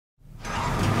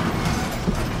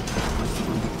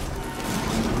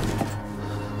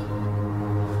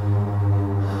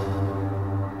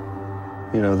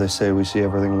You know, they say we see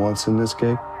everything once in this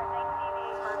gig.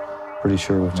 Pretty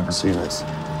sure we've never seen this. They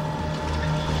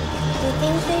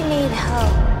think they need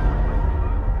help.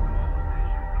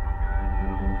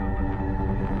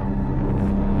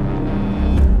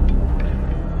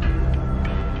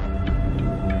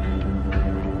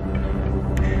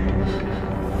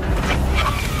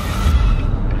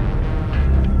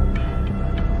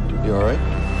 You all right?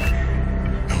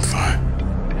 I'm fine.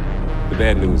 The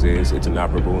bad news is it's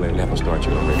inoperable and never start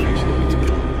you on radiation.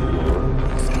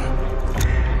 I'm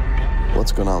fine.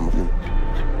 What's going on with you?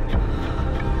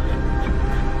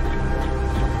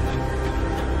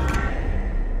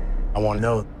 I want to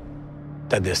know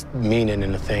that there's meaning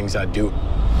in the things I do.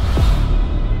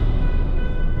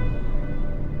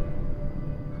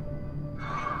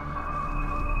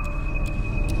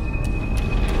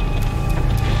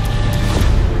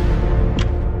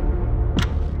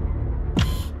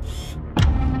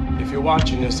 If you're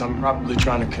watching this, I'm probably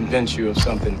trying to convince you of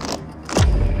something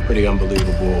pretty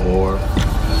unbelievable, or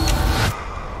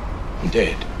I'm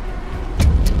dead.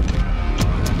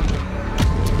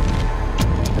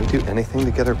 I'd do anything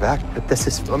to get her back, but this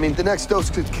is, I mean, the next dose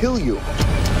could kill you.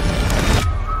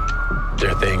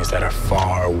 There are things that are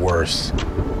far worse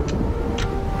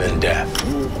than death.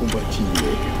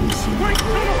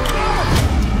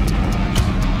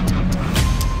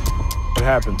 What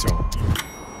happened to him?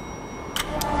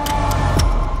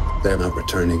 They're not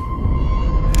returning.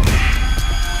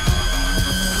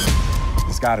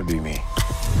 It's gotta be me.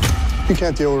 You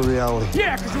can't deal with reality.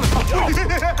 Yeah, because you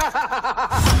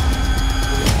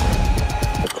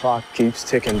The clock keeps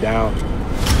ticking down.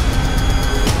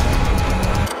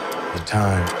 The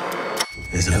time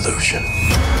is an illusion.